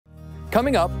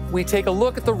Coming up, we take a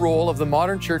look at the role of the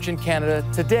modern church in Canada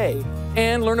today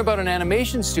and learn about an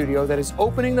animation studio that is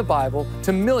opening the Bible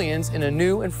to millions in a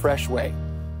new and fresh way.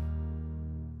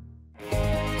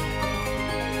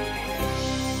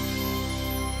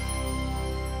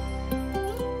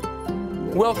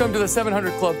 Welcome to the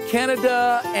 700 Club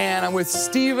Canada, and I'm with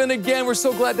Stephen again. We're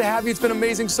so glad to have you. It's been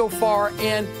amazing so far,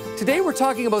 and today we're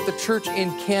talking about the church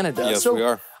in Canada. Yes, we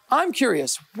are. I'm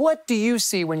curious, what do you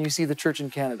see when you see the church in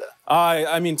Canada?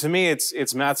 I mean, to me,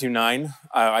 it's Matthew 9.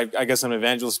 I guess I'm an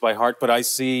evangelist by heart, but I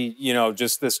see,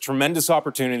 just this tremendous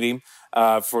opportunity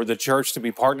for the church to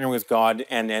be partnering with God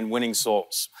and winning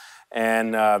souls.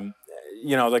 And,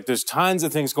 there's tons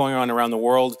of things going on around the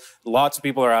world. Lots of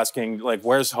people are asking,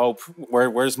 where's hope?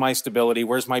 Where's my stability?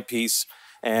 Where's my peace?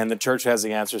 And the church has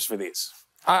the answers for these.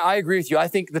 I agree with you. I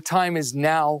think the time is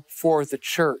now for the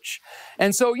church.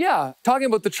 And so, talking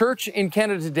about the church in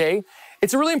Canada today,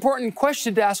 it's a really important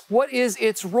question to ask, what is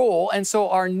its role? And so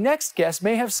our next guest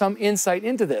may have some insight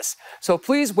into this. So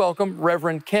please welcome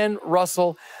Reverend Ken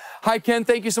Russell. Hi, Ken.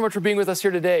 Thank you so much for being with us here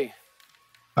today.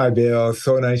 Hi, Bill.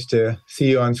 So nice to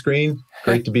see you on screen.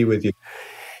 Great to be with you.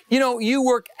 You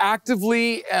work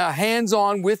actively,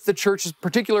 hands-on with the churches,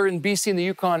 particularly in BC and the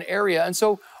Yukon area. And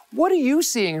so what are you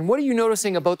seeing and what are you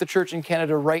noticing about the church in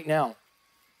Canada right now?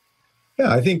 Yeah,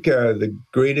 I think the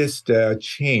greatest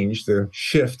change, the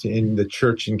shift in the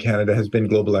church in Canada has been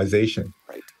globalization.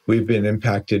 Right. We've been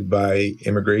impacted by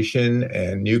immigration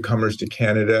and newcomers to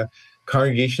Canada.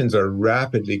 Congregations are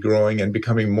rapidly growing and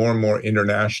becoming more and more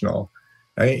international.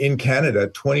 In Canada,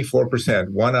 24%,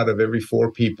 1 out of every 4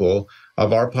 people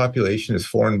of our population is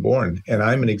foreign born. And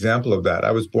I'm an example of that.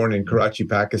 I was born in Karachi,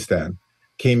 Pakistan.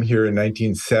 Came here in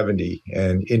 1970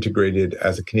 and integrated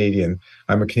as a Canadian.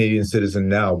 I'm a Canadian citizen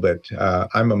now, but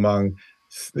I'm among,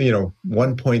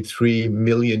 1.3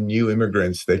 million new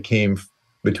immigrants that came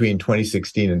between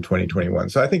 2016 and 2021.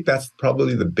 So I think that's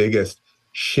probably the biggest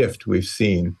shift we've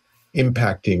seen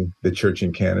impacting the church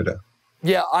in Canada.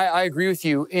 Yeah, I agree with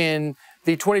you. In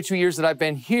the 22 years that I've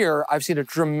been here, I've seen a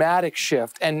dramatic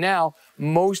shift. And now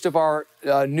most of our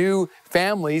new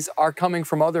families are coming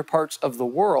from other parts of the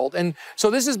world. And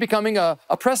so this is becoming a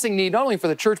pressing need, not only for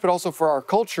the church, but also for our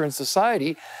culture and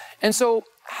society. And so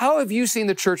how have you seen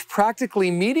the church practically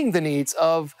meeting the needs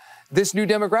of this new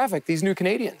demographic, these new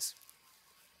Canadians?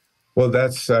 Well,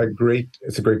 that's great.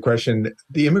 It's a great question.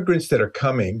 The immigrants that are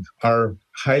coming are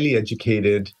highly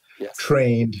educated, yes,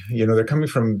 trained. They're coming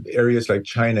from areas like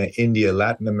China, India,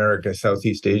 Latin America,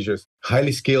 Southeast Asia,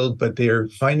 highly skilled, but they're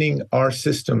finding our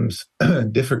systems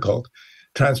difficult.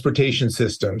 Transportation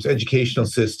systems, educational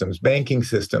systems, banking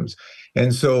systems.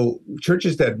 And so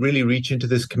churches that really reach into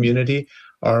this community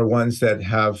are ones that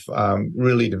have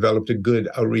really developed a good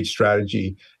outreach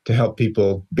strategy to help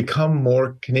people become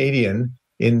more Canadian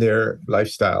in their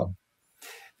lifestyle.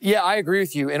 Yeah, I agree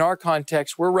with you. In our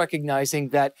context, we're recognizing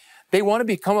that they want to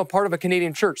become a part of a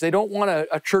Canadian church. They don't want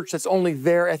a church that's only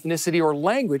their ethnicity or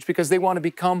language, because they want to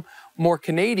become more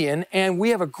Canadian. And we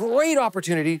have a great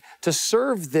opportunity to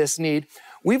serve this need.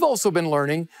 We've also been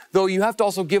learning, though, you have to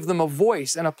also give them a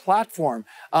voice and a platform.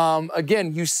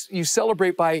 Again, you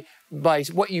celebrate by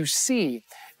what you see.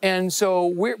 And so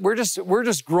we're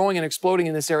just growing and exploding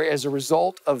in this area as a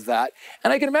result of that.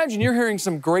 And I can imagine you're hearing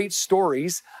some great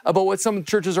stories about what some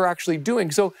churches are actually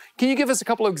doing. So can you give us a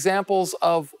couple of examples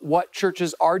of what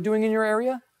churches are doing in your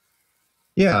area?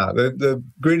 Yeah, the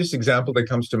greatest example that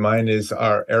comes to mind is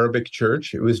our Arabic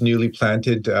church. It was newly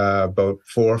planted about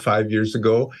 4 or 5 years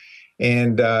ago.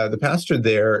 And the pastor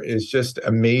there is just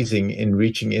amazing in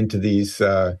reaching into these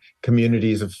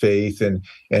communities of faith and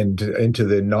into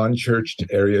the non-churched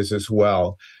areas as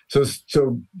well.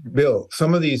 So Bill,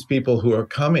 some of these people who are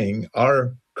coming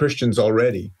are Christians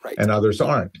already, right, and others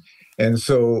aren't. And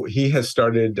so he has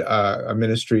started a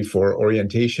ministry for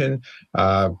orientation,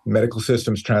 medical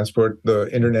systems transport,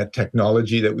 the internet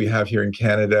technology that we have here in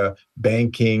Canada,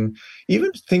 banking,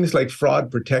 even things like fraud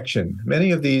protection.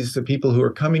 Many of these people who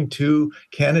are coming to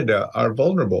Canada are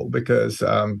vulnerable because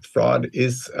fraud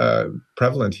is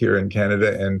prevalent here in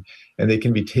Canada, and they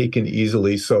can be taken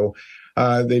easily. So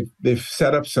they've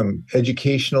set up some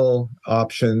educational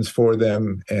options for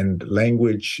them and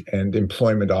language and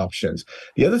employment options.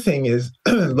 The other thing is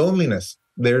loneliness.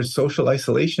 There's social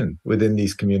isolation within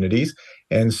these communities.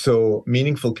 And so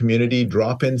meaningful community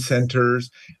drop-in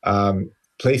centers,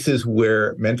 places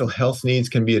where mental health needs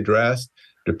can be addressed,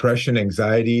 depression,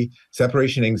 anxiety,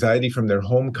 separation anxiety from their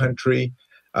home country.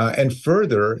 And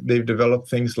further, they've developed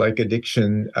things like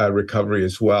addiction recovery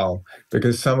as well,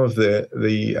 because some of the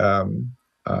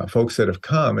folks that have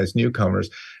come as newcomers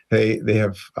They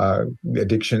have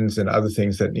addictions and other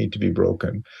things that need to be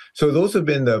broken. So those have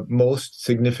been the most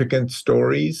significant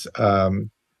stories.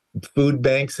 Food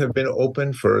banks have been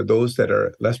opened for those that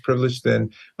are less privileged than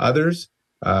others.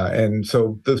 And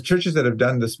so the churches that have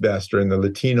done this best are in the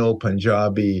Latino,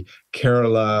 Punjabi,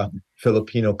 Kerala,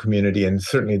 Filipino community, and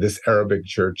certainly this Arabic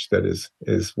church that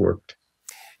is worked.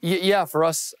 Yeah, for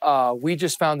us, we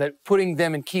just found that putting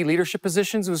them in key leadership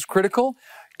positions was critical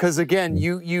because, again,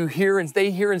 you hear and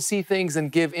they hear and see things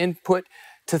and give input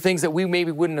to things that we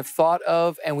maybe wouldn't have thought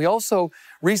of. And we also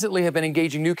recently have been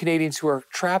engaging new Canadians who are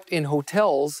trapped in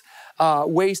hotels,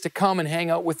 ways to come and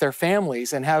hang out with their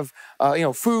families and have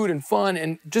food and fun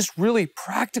and just really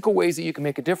practical ways that you can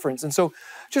make a difference. And so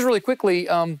just really quickly,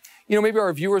 maybe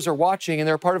our viewers are watching and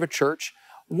they're part of a church.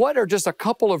 What are just a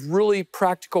couple of really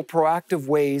practical, proactive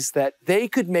ways that they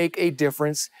could make a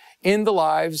difference in the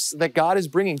lives that God is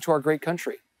bringing to our great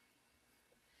country?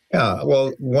 Yeah,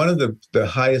 well, one of the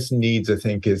highest needs, I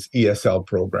think, is ESL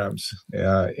programs.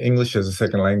 English as a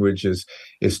second language is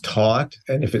taught,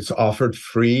 and if it's offered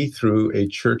free through a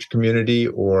church community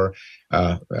or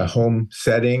a home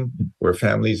setting where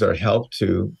families are helped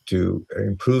to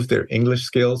improve their English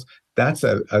skills, that's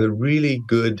a really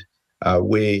good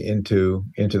way into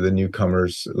the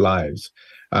newcomers' lives.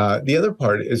 The other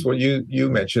part is what you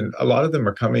mentioned. A lot of them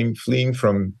are fleeing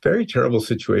from very terrible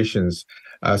situations.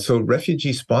 So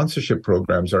refugee sponsorship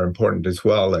programs are important as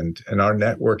well. And our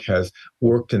network has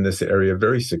worked in this area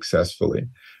very successfully.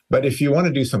 But if you want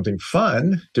to do something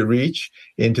fun to reach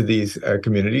into these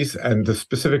communities, and the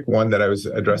specific one that I was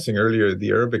addressing earlier,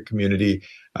 the Arabic community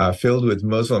filled with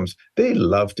Muslims, they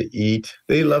love to eat.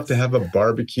 They love to have a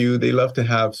barbecue. They love to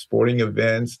have sporting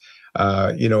events.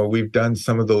 We've done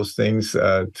some of those things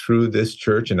through this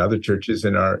church and other churches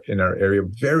in our area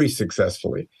very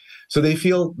successfully. So they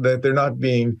feel that they're not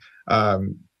being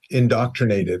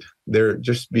indoctrinated; they're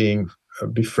just being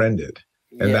befriended,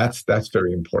 and that's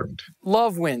very important.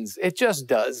 Love wins; it just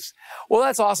does. Well,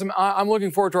 that's awesome. I'm looking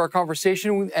forward to our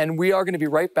conversation, and we are going to be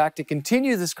right back to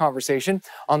continue this conversation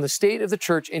on the state of the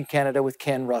church in Canada with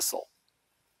Ken Russell.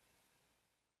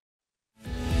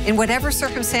 In whatever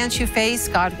circumstance you face,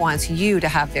 God wants you to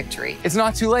have victory. It's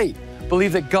not too late.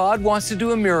 Believe that God wants to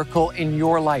do a miracle in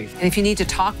your life. And if you need to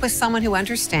talk with someone who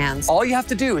understands, all you have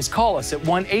to do is call us at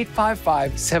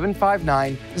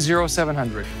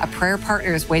 1-855-759-0700. A prayer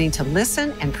partner is waiting to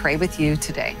listen and pray with you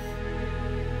today.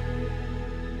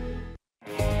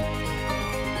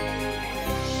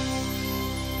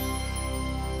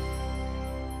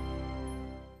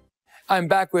 I'm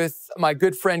back with my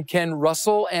good friend Ken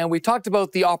Russell, and we talked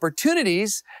about the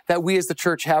opportunities that we as the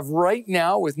church have right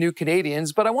now with new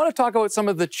Canadians, but I want to talk about some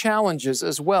of the challenges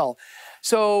as well.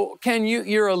 So, Ken,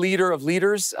 you're a leader of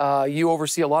leaders. You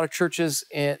oversee a lot of churches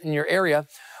in your area.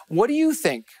 What do you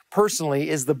think, personally,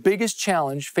 is the biggest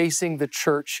challenge facing the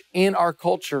church in our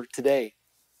culture today?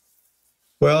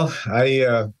 Well,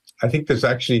 I think there's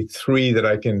actually three that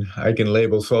I can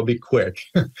label, so I'll be quick.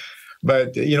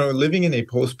 But, living in a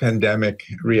post-pandemic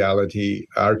reality,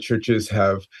 our churches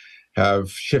have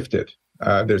shifted.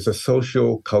 There's a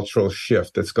social, cultural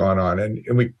shift that's gone on. And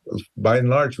we, by and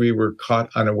large, we were caught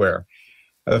unaware.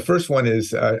 The first one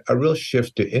is a real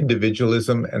shift to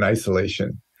individualism and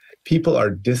isolation. People are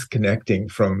disconnecting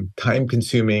from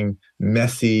time-consuming,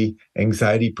 messy,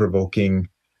 anxiety-provoking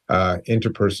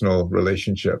interpersonal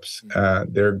relationships.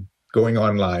 They're going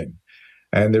online.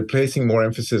 And they're placing more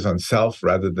emphasis on self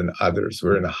rather than others.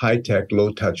 We're in a high-tech,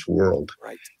 low-touch world.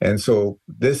 Right. And so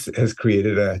this has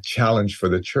created a challenge for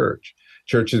the church.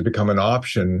 Church has become an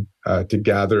option to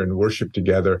gather and worship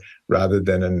together rather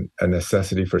than a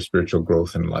necessity for spiritual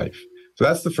growth in life. So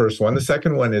that's the first one. The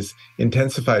second one is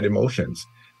intensified emotions.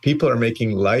 People are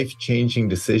making life-changing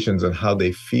decisions on how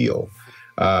they feel.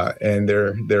 And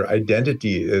their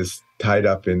identity is tied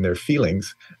up in their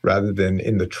feelings rather than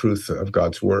in the truth of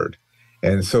God's word.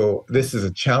 And so this is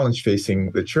a challenge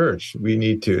facing the church. We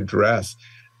need to address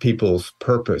people's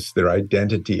purpose, their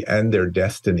identity, and their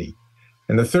destiny.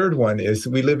 And the third one is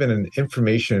we live in an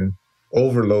information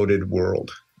overloaded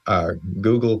world.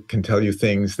 Google can tell you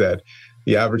things that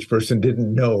the average person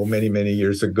didn't know many, many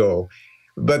years ago.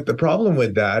 But the problem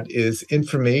with that is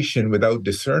information without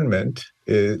discernment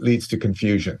leads to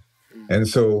confusion. And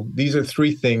so these are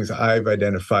three things I've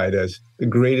identified as the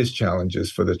greatest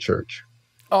challenges for the church.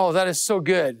 Oh, that is so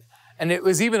good. And it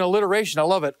was even alliteration. I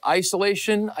love it.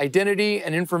 Isolation, identity,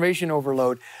 and information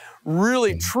overload.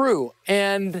 Really true.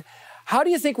 And how do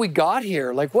you think we got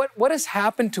here? Like what has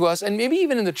happened to us? And maybe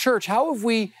even in the church, how have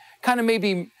we kind of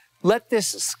maybe let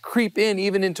this creep in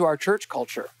even into our church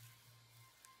culture?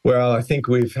 Well, I think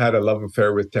we've had a love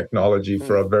affair with technology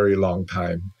for a very long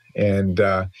time. and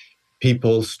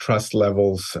people's trust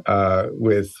levels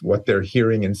with what they're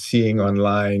hearing and seeing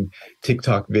online,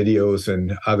 TikTok videos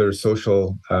and other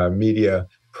social media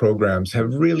programs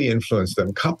have really influenced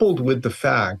them, coupled with the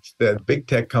fact that big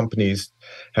tech companies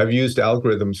have used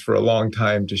algorithms for a long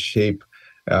time to shape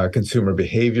consumer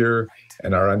behavior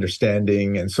and our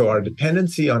understanding. And so our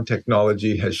dependency on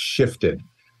technology has shifted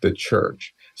the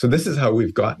church. So this is how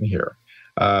we've gotten here.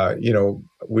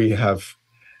 We have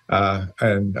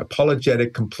an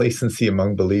apologetic complacency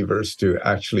among believers to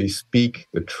actually speak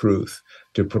the truth,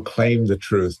 to proclaim the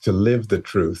truth, to live the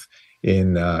truth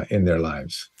in their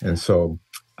lives. And so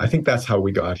I think that's how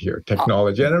we got here,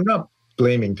 technology. And I'm not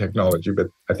blaming technology, but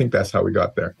I think that's how we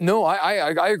got there. No,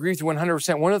 I agree with you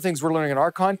 100%. One of the things we're learning in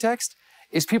our context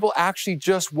is people actually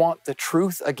just want the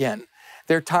truth again.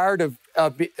 They're tired of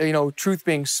truth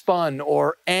being spun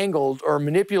or angled or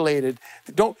manipulated.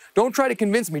 Don't try to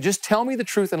convince me. Just tell me the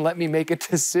truth and let me make a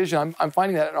decision. I'm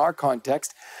finding that in our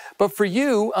context. But for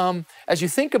you, as you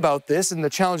think about this and the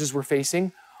challenges we're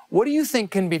facing, what do you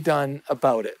think can be done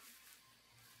about it?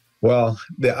 Well,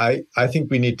 I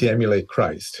think we need to emulate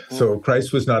Christ. So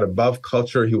Christ was not above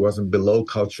culture. He wasn't below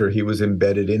culture. He was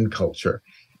embedded in culture.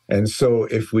 And so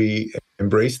if we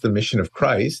embrace the mission of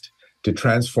Christ to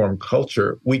transform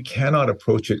culture, we cannot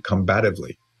approach it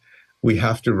combatively. We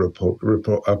have to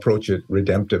approach it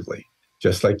redemptively,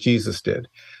 just like Jesus did.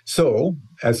 So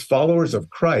as followers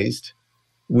of Christ,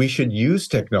 we should use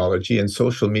technology and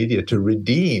social media to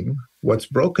redeem what's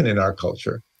broken in our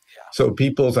culture. Yeah. So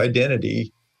people's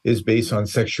identity is based on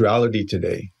sexuality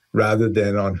today, rather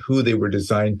than on who they were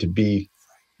designed to be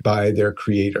by their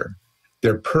creator,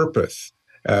 their purpose.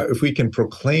 If we can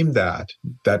proclaim that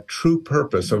true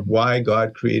purpose of why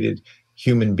God created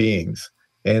human beings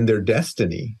and their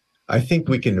destiny, I think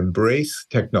we can embrace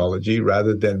technology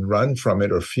rather than run from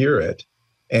it or fear it,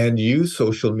 and use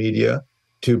social media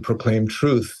to proclaim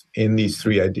truth in these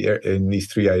three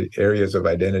areas of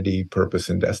identity, purpose,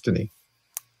 and destiny.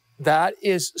 That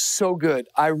is so good.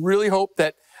 I really hope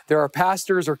that there are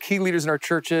pastors or key leaders in our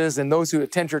churches and those who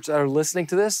attend church that are listening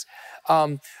to this.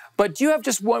 But do you have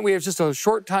we have just a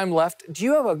short time left. Do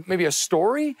you have maybe a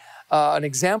story, an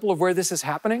example of where this is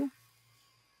happening?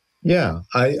 Yeah,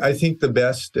 I think the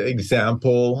best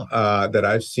example that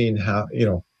I've seen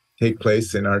take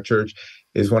place in our church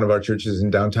is one of our churches in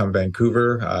downtown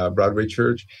Vancouver, Broadway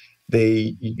Church.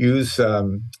 They use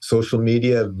social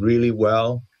media really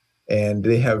well, and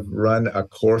they have run a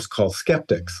course called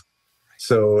Skeptics.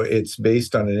 So it's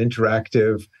based on an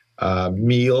interactive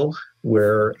meal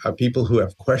where people who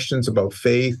have questions about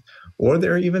faith, or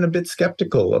they're even a bit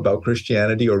skeptical about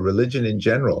Christianity or religion in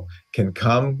general, can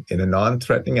come in a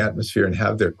non-threatening atmosphere and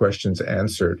have their questions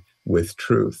answered with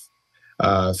truth.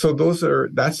 So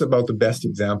that's about the best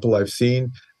example I've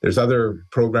seen. There's other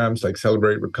programs like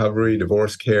Celebrate Recovery,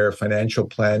 Divorce Care, Financial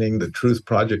Planning, the Truth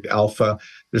Project Alpha.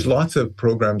 There's lots of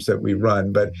programs that we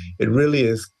run, but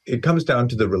it comes down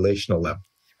to the relational level.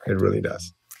 It really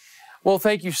does. Well,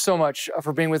 thank you so much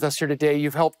for being with us here today.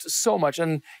 You've helped so much,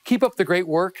 and keep up the great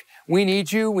work. We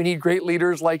need you. We need great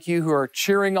leaders like you who are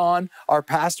cheering on our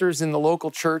pastors in the local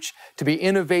church to be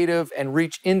innovative and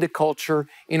reach into culture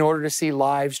in order to see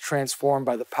lives transformed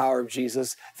by the power of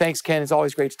Jesus. Thanks, Ken. It's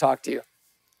always great to talk to you.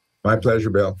 My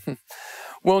pleasure, Bill.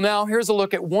 Well, now here's a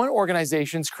look at one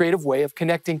organization's creative way of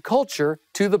connecting culture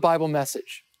to the Bible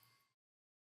message.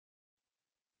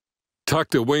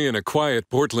 Tucked away in a quiet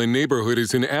Portland neighborhood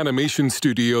is an animation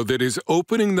studio that is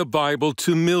opening the Bible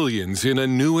to millions in a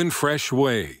new and fresh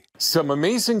way. Some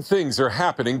amazing things are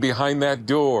happening behind that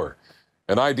door.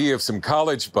 An idea of some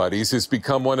college buddies has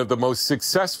become one of the most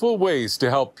successful ways to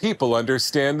help people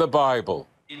understand the Bible.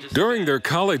 During their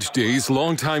college days,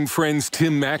 longtime friends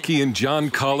Tim Mackey and John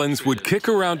Collins would kick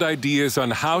around ideas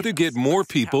on how to get more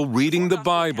people reading the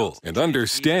Bible and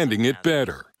understanding it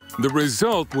better. The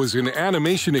result was an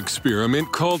animation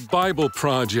experiment called Bible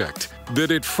Project that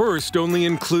at first only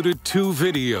included 2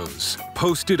 videos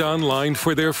posted online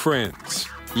for their friends.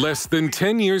 Less than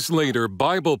 10 years later,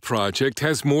 Bible Project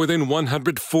has more than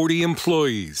 140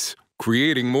 employees,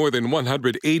 creating more than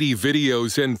 180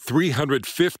 videos and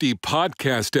 350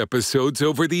 podcast episodes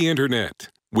over the internet.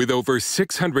 With over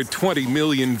 620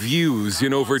 million views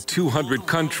in over 200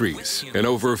 countries and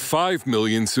over 5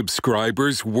 million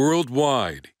subscribers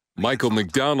worldwide. Michael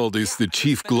McDonald is the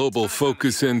Chief Global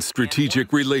Focus and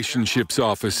Strategic Relationships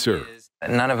Officer.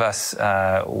 None of us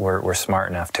were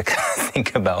smart enough to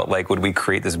think about, would we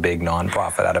create this big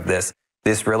nonprofit out of this?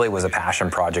 This really was a passion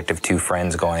project of 2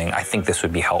 friends going, I think this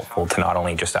would be helpful to not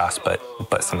only just us,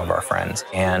 but some of our friends.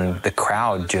 And the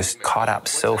crowd just caught up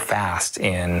so fast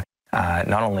in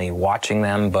not only watching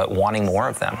them, but wanting more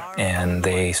of them. And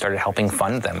they started helping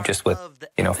fund them just with,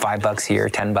 $5 here,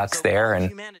 $10 there,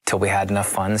 until we had enough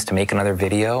funds to make another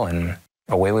video, and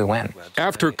away we went.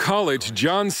 After college,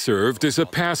 John served as a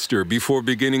pastor before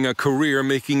beginning a career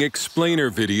making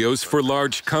explainer videos for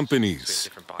large companies.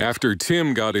 After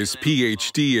Tim got his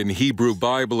PhD in Hebrew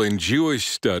Bible and Jewish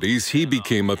studies, he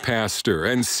became a pastor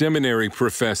and seminary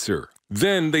professor.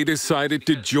 Then they decided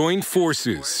to join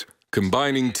forces,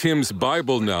 combining Tim's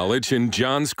Bible knowledge and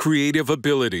John's creative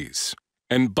abilities.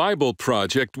 And Bible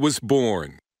Project was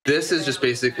born. This is just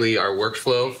basically our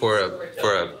workflow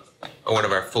for one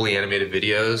of our fully animated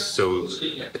videos. So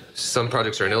some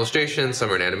projects are in illustration,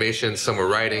 some are in animation, some are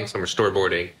writing, some are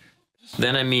storyboarding.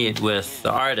 Then I meet with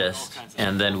the artist,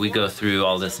 and then we go through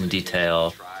all this in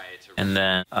detail, and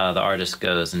then the artist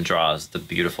goes and draws the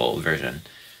beautiful version.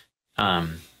 So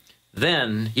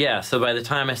by the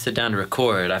time I sit down to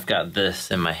record, I've got this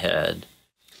in my head.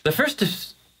 The first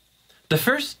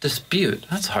dispute,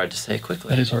 that's hard to say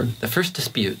quickly. That is hard. The first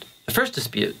dispute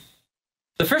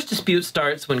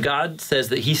starts when God says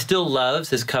that he still loves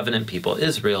his covenant people,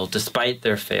 Israel, despite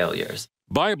their failures.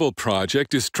 Bible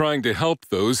Project is trying to help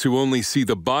those who only see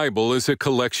the Bible as a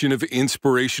collection of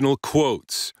inspirational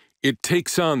quotes. It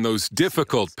takes on those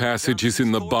difficult passages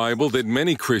in the Bible that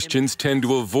many Christians tend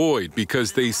to avoid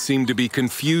because they seem to be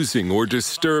confusing or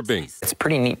disturbing. It's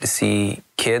pretty neat to see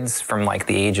kids from like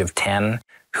the age of 10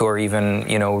 who are even,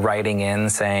 writing in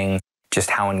saying just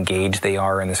how engaged they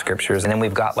are in the scriptures. And then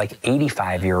we've got like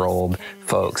 85-year-old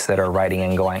folks that are writing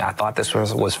in going, I thought this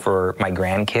was for my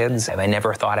grandkids. I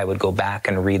never thought I would go back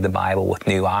and read the Bible with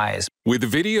new eyes. With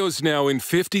videos now in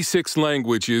 56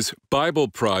 languages, Bible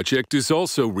Project is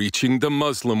also reaching the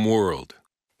Muslim world.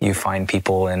 You find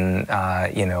people in,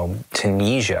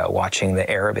 Tunisia watching the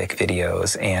Arabic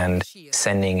videos and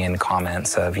sending in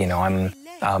comments of, I'm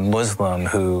a Muslim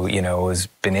who, has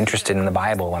been interested in the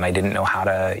Bible and I didn't know how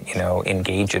to,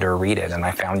 engage it or read it. And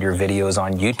I found your videos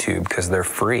on YouTube because they're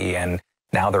free. And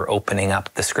now they're opening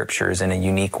up the scriptures in a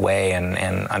unique way and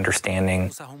understanding,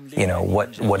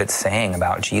 what it's saying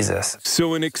about Jesus.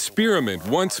 So an experiment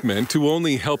once meant to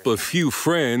only help a few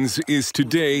friends is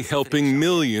today helping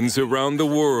millions around the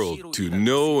world to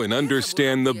know and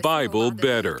understand the Bible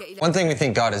better. One thing we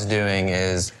think God is doing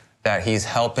is that he's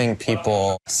helping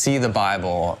people see the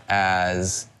Bible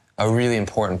as a really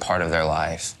important part of their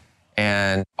life.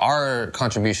 And our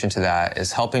contribution to that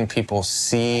is helping people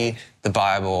see the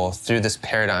Bible through this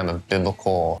paradigm of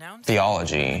biblical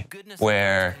theology,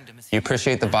 where you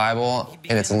appreciate the Bible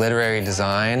in its literary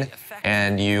design,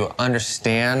 and you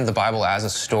understand the Bible as a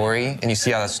story, and you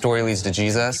see how that story leads to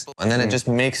Jesus, and then it just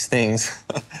makes things,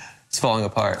 it's falling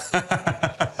apart.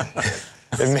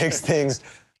 It makes things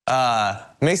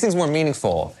more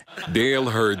meaningful. Dale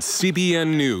Hurd,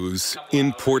 CBN News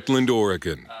in Portland,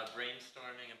 Oregon.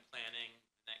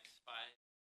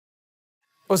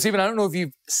 Well, Stephen, I don't know if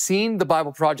you've seen the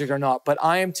Bible Project or not, but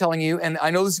I am telling you, and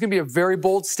I know this is going to be a very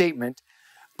bold statement,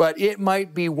 but it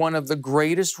might be one of the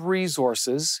greatest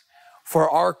resources for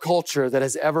our culture that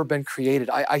has ever been created.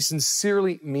 I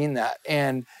sincerely mean that.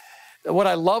 And what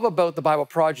I love about the Bible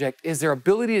Project is their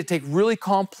ability to take really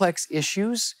complex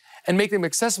issues and make them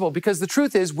accessible, because the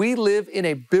truth is we live in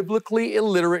a biblically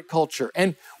illiterate culture,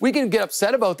 and we can get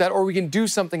upset about that or we can do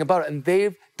something about it, and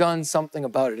they've done something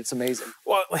about it. It's amazing.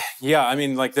 Well, yeah, I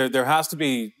mean, like there has to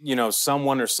be,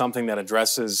 someone or something that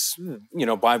addresses,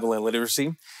 Bible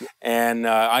illiteracy. And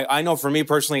I know for me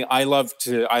personally, I love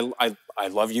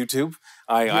YouTube.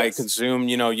 I consume,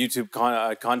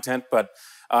 YouTube content, but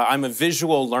I'm a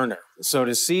visual learner. So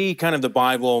to see kind of the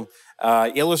Bible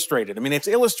illustrated, I mean, it's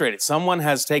illustrated. Someone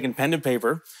has taken pen and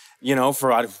paper,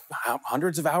 for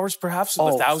hundreds of hours, perhaps,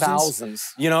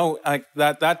 thousands.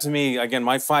 That to me, again,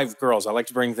 my 5 girls, I like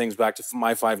to bring things back to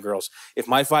my 5 girls. If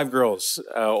my 5 girls,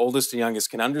 oldest to youngest,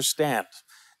 can understand,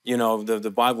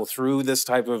 the Bible through this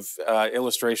type of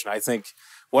illustration, I think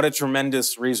what a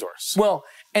tremendous resource. Well,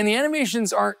 and the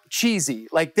animations aren't cheesy.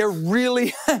 Like, they're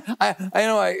really, I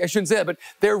know I shouldn't say that, but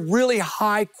they're really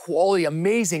high quality,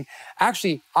 amazing.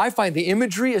 Actually, I find the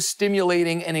imagery as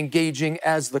stimulating and engaging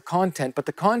as the content, but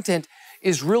the content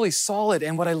is really solid.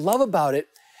 And what I love about it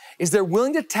is they're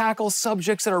willing to tackle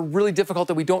subjects that are really difficult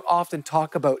that we don't often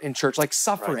talk about in church, like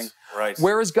suffering. Right.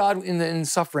 Where is God in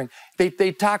suffering?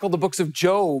 They tackle the books of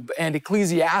Job and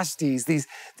Ecclesiastes, these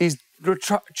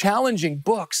challenging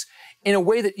books, in a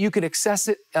way that you can access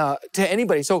it to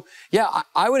anybody. So yeah,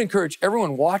 I would encourage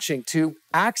everyone watching to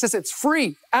access it. It's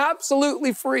free,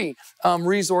 absolutely free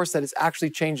resource that is actually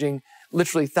changing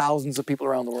literally thousands of people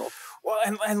around the world. Well,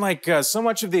 and like so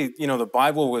much of the, the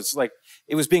Bible was like,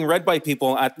 it was being read by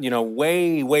people at,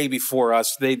 way, way before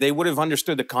us. They would have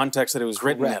understood the context that it was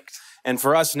written in. And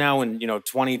for us now in,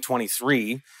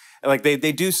 2023, like they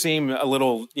do seem a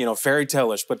little, fairy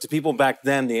tale-ish, but to people back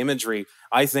then, the imagery,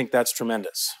 I think that's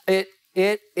tremendous. It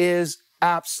is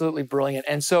absolutely brilliant.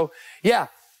 And so, yeah,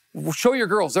 show your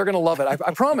girls. They're going to love it.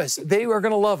 I promise they are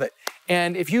going to love it.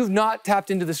 And if you've not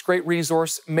tapped into this great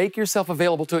resource, make yourself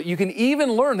available to it. You can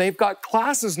even learn. They've got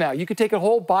classes now. You can take a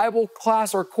whole Bible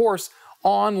class or course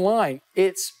online.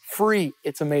 It's free.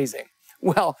 It's amazing.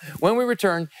 Well, when we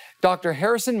return, Dr.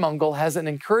 Harrison Mungall has an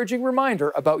encouraging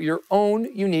reminder about your own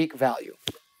unique value.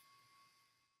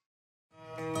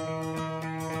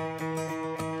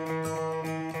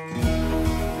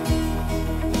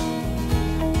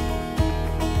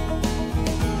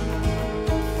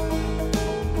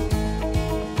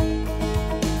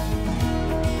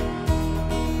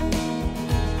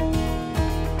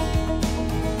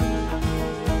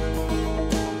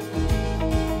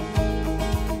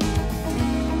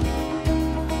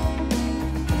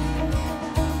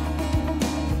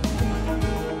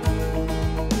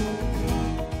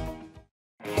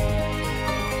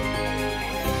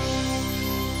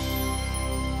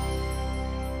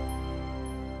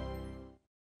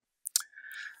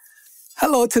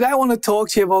 Hello, today I want to talk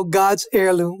to you about God's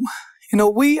heirloom.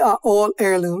 We are all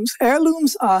heirlooms.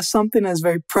 Heirlooms are something that's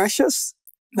very precious,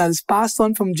 that is passed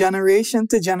on from generation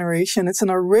to generation. It's an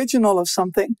original of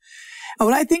something. And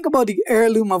when I think about the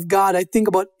heirloom of God, I think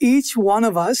about each one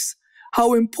of us,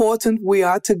 how important we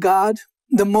are to God.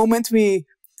 The moment we,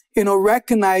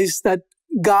 recognize that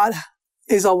God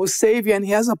is our Savior and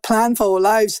He has a plan for our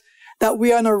lives, that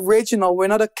we are an original. We're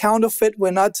not a counterfeit.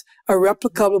 We're not a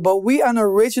replica, but we are an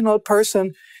original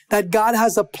person that God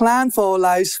has a plan for our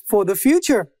lives for the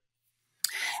future.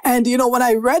 And, when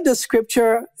I read the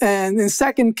scripture and in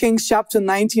 2 Kings chapter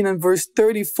 19 and verse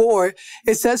 34,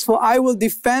 it says, "For I will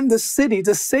defend the city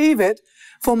to save it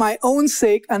for my own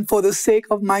sake and for the sake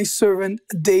of my servant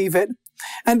David."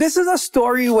 And this is a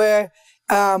story where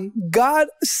God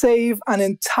saved an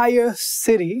entire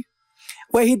city,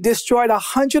 where He destroyed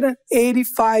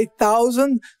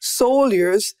 185,000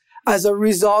 soldiers as a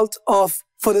result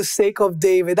for the sake of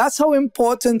David. That's how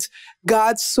important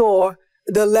God saw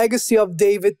the legacy of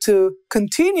David to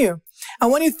continue. And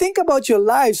when you think about your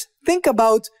lives, think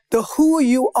about who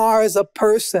you are as a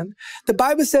person. The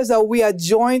Bible says that we are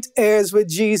joint heirs with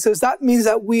Jesus. That means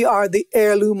that we are the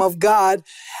heirloom of God,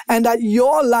 and that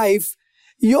your life,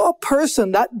 your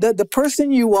person, the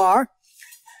person you are,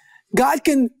 God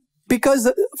can,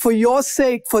 because for your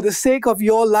sake, for the sake of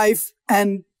your life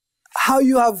and how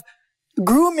you have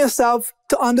groomed yourself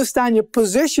to understand your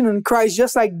position in Christ,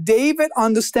 just like David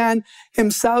understand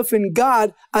himself in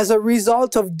God. As a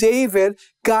result of David,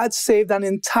 God saved an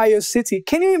entire city.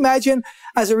 Can you imagine,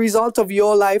 as a result of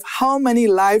your life, how many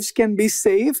lives can be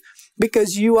saved?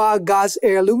 Because you are God's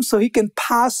heirloom, so He can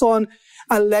pass on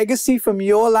a legacy from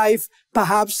your life,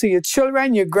 perhaps to your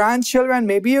children, your grandchildren,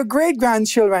 maybe your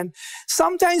great-grandchildren.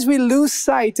 Sometimes we lose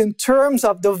sight in terms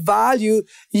of the value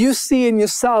you see in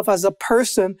yourself as a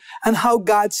person and how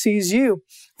God sees you.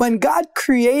 When God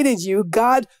created you,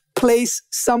 God placed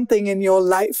something in your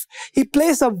life. He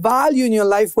placed a value in your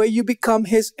life where you become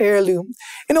His heirloom.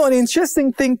 An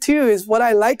interesting thing too is what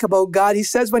I like about God. He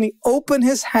says when He opened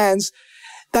His hands,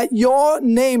 that your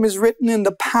name is written in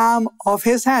the palm of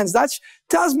His hands. That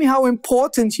tells me how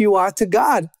important you are to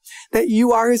God, that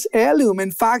you are His heirloom.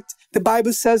 In fact, the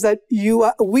Bible says that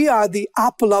we are the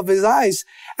apple of His eyes.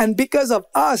 And because of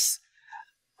us,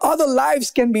 other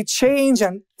lives can be changed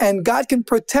and God can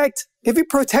protect. If He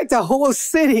protect a whole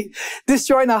city,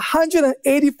 destroying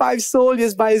 185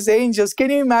 soldiers by His angels, can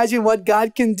you imagine what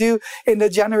God can do in the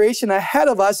generation ahead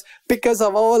of us because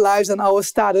of our lives and our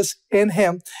status in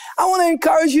Him? I want to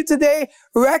encourage you today,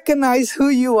 recognize who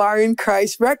you are in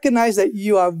Christ. Recognize that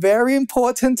you are very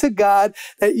important to God,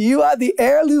 that you are the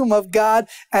heirloom of God.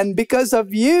 And because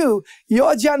of you,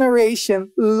 your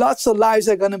generation, lots of lives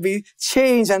are going to be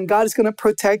changed, and God is going to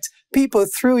protect people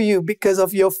through you because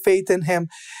of your faith in Him.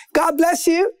 God bless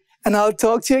you, and I'll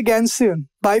talk to you again soon.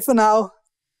 Bye for now.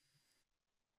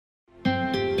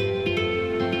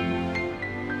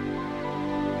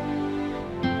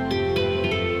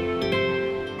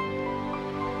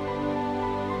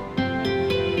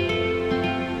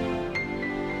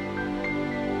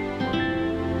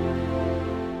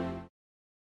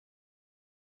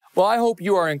 Well, I hope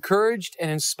you are encouraged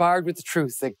and inspired with the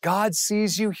truth that God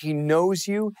sees you, He knows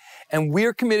you, and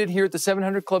we're committed here at the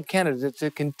 700 Club Canada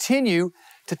to continue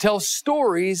to tell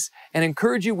stories and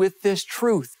encourage you with this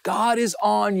truth. God is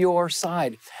on your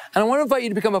side. And I want to invite you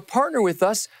to become a partner with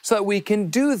us so that we can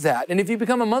do that. And if you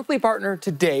become a monthly partner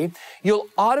today, you'll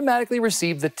automatically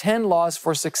receive the 10 Laws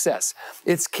for Success.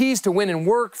 It's keys to win in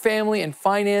work, family, and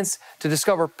finance to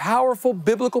discover powerful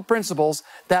biblical principles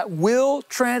that will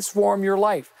transform your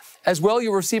life. As well,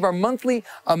 you'll receive our monthly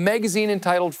magazine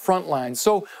entitled Frontline.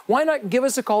 So why not give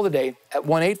us a call today at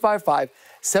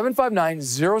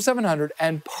 1-855-759-0700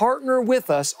 and partner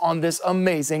with us on this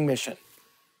amazing mission.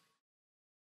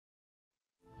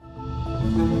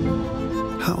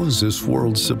 How is this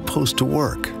world supposed to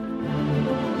work?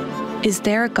 Is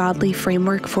there a godly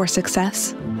framework for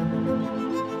success?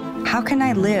 How can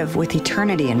I live with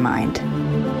eternity in mind?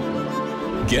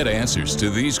 Get answers to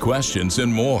these questions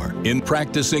and more in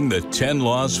Practicing the 10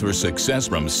 Laws for Success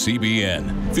from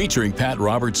CBN, featuring Pat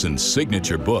Robertson's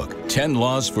signature book, 10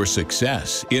 Laws for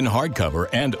Success, in hardcover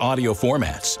and audio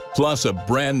formats, plus a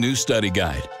brand new study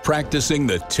guide. Practicing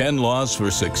the 10 Laws for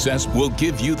Success will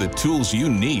give you the tools you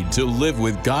need to live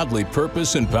with godly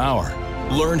purpose and power.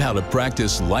 Learn how to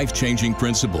practice life-changing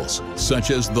principles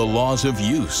such as the laws of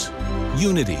use,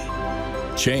 unity,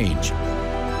 change,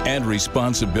 and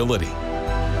responsibility.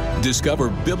 Discover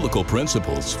biblical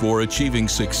principles for achieving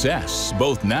success,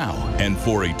 both now and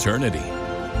for eternity.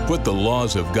 Put the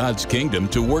laws of God's kingdom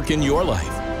to work in your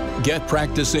life. Get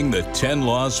Practicing the 10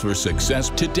 Laws for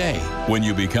Success today when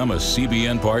you become a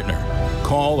CBN partner.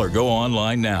 Call or go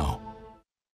online now.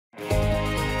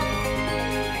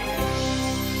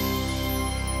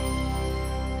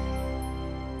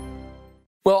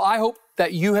 Well, I hope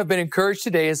that you have been encouraged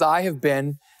today, as I have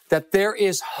been, that there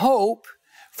is hope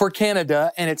for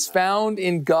Canada, and it's found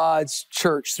in God's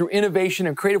church through innovation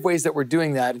and creative ways that we're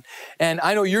doing that. And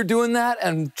I know you're doing that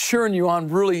and cheering you on,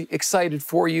 really excited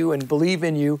for you and believe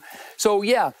in you. So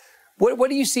yeah, what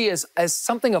do you see as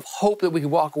something of hope that we can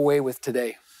walk away with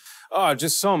today? Oh,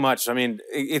 just so much. I mean,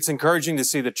 it's encouraging to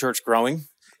see the church growing.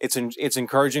 It's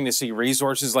encouraging to see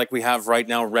resources like we have right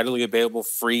now readily available,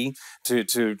 free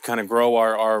to kind of grow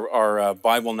our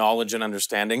Bible knowledge and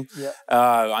understanding. Yeah.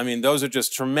 I mean, those are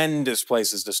just tremendous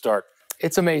places to start.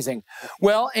 It's amazing.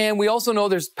 Well, and we also know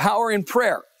there's power in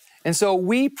prayer. And so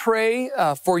we pray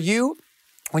for you.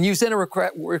 When you send a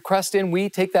request in, we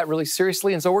take that really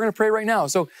seriously. And so we're going to pray right now.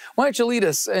 So why don't you lead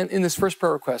us in this first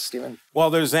prayer request, Stephen? Well,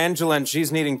 there's Angela, and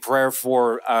she's needing prayer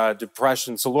for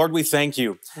depression. So, Lord, we thank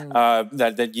you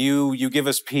that you give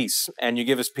us peace, and you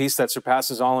give us peace that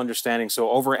surpasses all understanding. So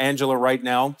over Angela right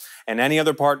now, and any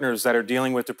other partners that are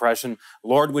dealing with depression,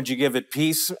 Lord, would you give it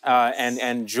peace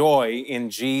and joy in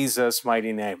Jesus'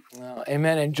 mighty name.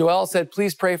 Amen. And Joelle said,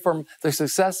 please pray for the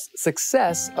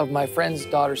success of my friend's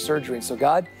daughter's surgery. And so,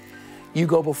 God, you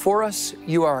go before us.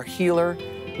 You are our healer.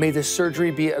 May this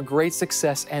surgery be a great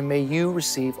success, and may you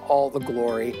receive all the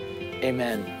glory.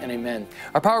 Amen and amen.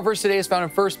 Our power verse today is found in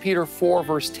 1 Peter 4,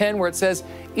 verse 10, where it says,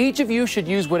 each of you should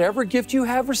use whatever gift you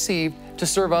have received to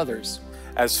serve others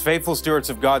as faithful stewards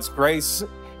of God's grace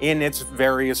in its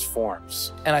various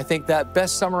forms. And I think that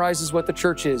best summarizes what the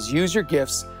church is. Use your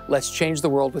gifts. Let's change the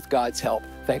world with God's help.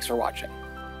 Thanks for watching.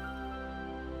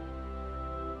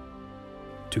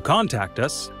 To contact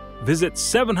us, visit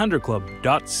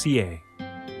 700club.ca.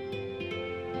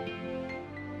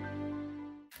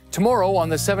 Tomorrow on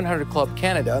the 700 Club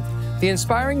Canada, the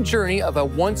inspiring journey of a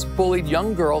once bullied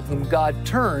young girl whom God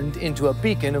turned into a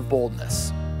beacon of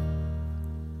boldness.